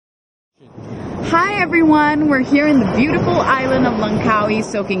Hi everyone, we're here in the beautiful island of Langkawi,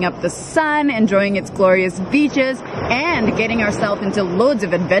 soaking up the sun, enjoying its glorious beaches, and getting ourselves into loads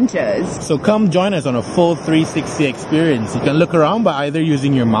of adventures. So come join us on a full 360 experience. You can look around by either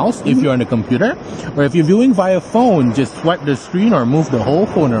using your mouse if you're on a computer, or if you're viewing via phone, just swipe the screen or move the whole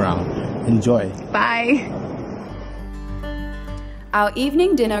phone around. Enjoy. Bye. Our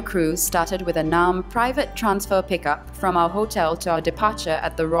evening dinner cruise started with a NAM private transfer pickup from our hotel to our departure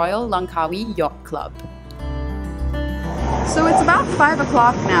at the Royal Langkawi Yacht Club. So it's about 5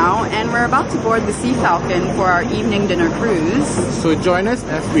 o'clock now, and we're about to board the Sea Falcon for our evening dinner cruise. So join us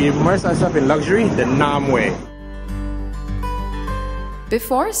as we immerse ourselves in luxury the NAM way.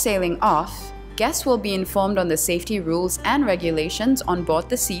 Before sailing off, guests will be informed on the safety rules and regulations on board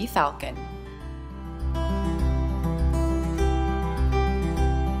the Sea Falcon.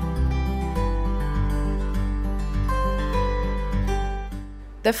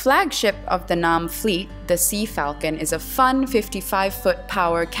 The flagship of the NAM fleet, the Sea Falcon, is a fun 55-foot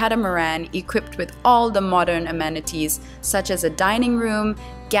power catamaran equipped with all the modern amenities such as a dining room,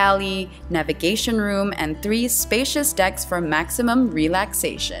 galley, navigation room, and 3 spacious decks for maximum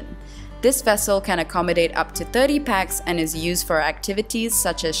relaxation. This vessel can accommodate up to 30 pax and is used for activities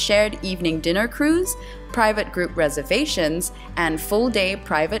such as shared evening dinner cruise, private group reservations, and full-day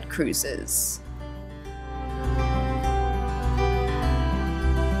private cruises.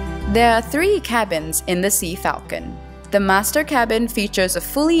 There are 3 cabins in the Sea Falcon. The master cabin features a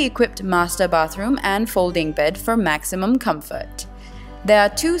fully equipped master bathroom and folding bed for maximum comfort. There are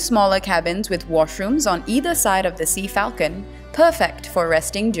 2 smaller cabins with washrooms on either side of the Sea Falcon, perfect for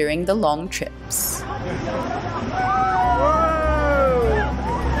resting during the long trips.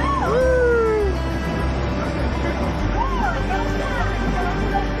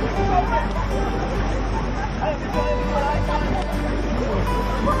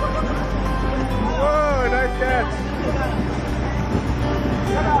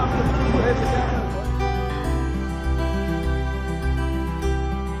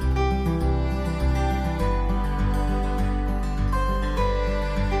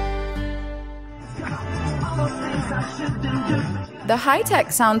 The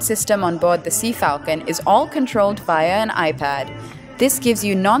high-tech sound system on board the Sea Falcon is all controlled via an iPad. This gives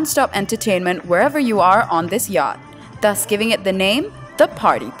you non-stop entertainment wherever you are on this yacht, thus giving it the name, the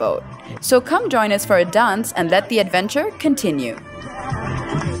Party Boat. So come join us for a dance and let the adventure continue.